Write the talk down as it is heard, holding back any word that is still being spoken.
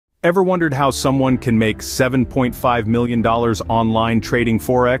Ever wondered how someone can make $7.5 million online trading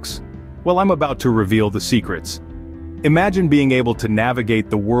Forex? Well, I'm about to reveal the secrets. Imagine being able to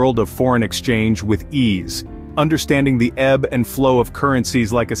navigate the world of foreign exchange with ease, understanding the ebb and flow of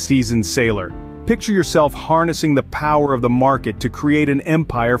currencies like a seasoned sailor. Picture yourself harnessing the power of the market to create an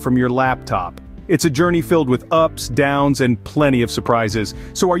empire from your laptop. It's a journey filled with ups, downs, and plenty of surprises.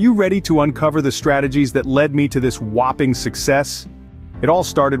 So are you ready to uncover the strategies that led me to this whopping success? It all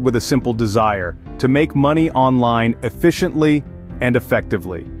started with a simple desire: to make money online efficiently and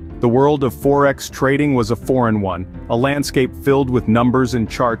effectively. The world of Forex trading was a foreign one, a landscape filled with numbers and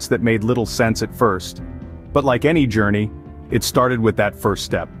charts that made little sense at first. But like any journey, it started with that first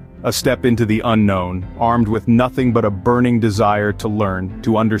step. A step into the unknown, armed with nothing but a burning desire to learn,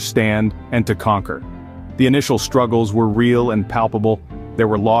 to understand, and to conquer. The initial struggles were real and palpable. There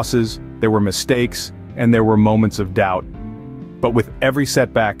were losses, there were mistakes, and there were moments of doubt. But with every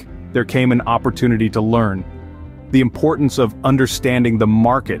setback, there came an opportunity to learn. The importance of understanding the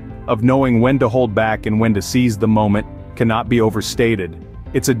market, of knowing when to hold back and when to seize the moment, cannot be overstated.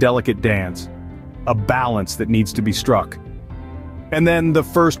 It's a delicate dance, a balance that needs to be struck. And then the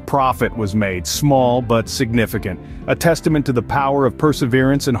first profit was made, small but significant, a testament to the power of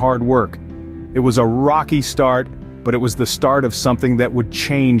perseverance and hard work. It was a rocky start, but it was the start of something that would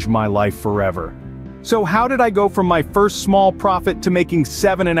change my life forever. So how did I go from my first small profit to making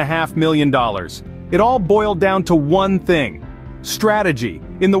 $7.5 million? It all boiled down to one thing: strategy.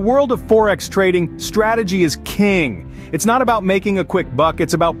 In the world of Forex trading, strategy is king. It's not about making a quick buck,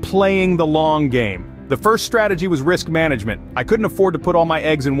 it's about playing the long game. The first strategy was risk management. I couldn't afford to put all my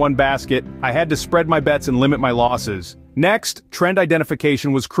eggs in one basket. I had to spread my bets and limit my losses. Next, trend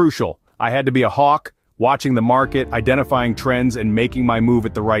identification was crucial. I had to be a hawk, watching the market, identifying trends, and making my move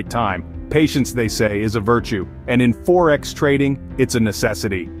at the right time. Patience, they say, is a virtue, and in Forex trading, it's a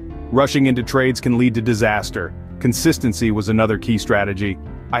necessity. Rushing into trades can lead to disaster. Consistency was another key strategy.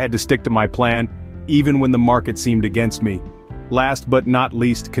 I had to stick to my plan, even when the market seemed against me. Last but not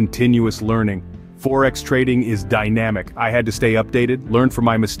least, continuous learning. Forex trading is dynamic. I had to stay updated, learn from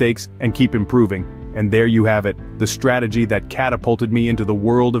my mistakes, and keep improving. And there you have it, the strategy that catapulted me into the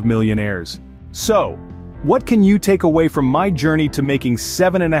world of millionaires. So, what can you take away from my journey to making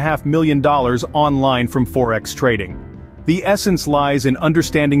 $7.5 million online from Forex trading? The essence lies in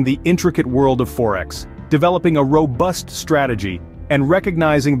understanding the intricate world of Forex, developing a robust strategy, and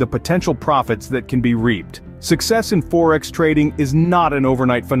recognizing the potential profits that can be reaped. Success in Forex trading is not an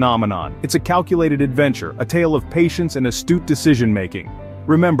overnight phenomenon. It's a calculated adventure, a tale of patience and astute decision-making.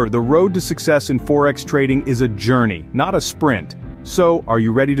 Remember, the road to success in Forex trading is a journey, not a sprint. So, are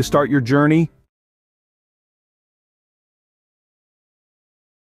you ready to start your journey?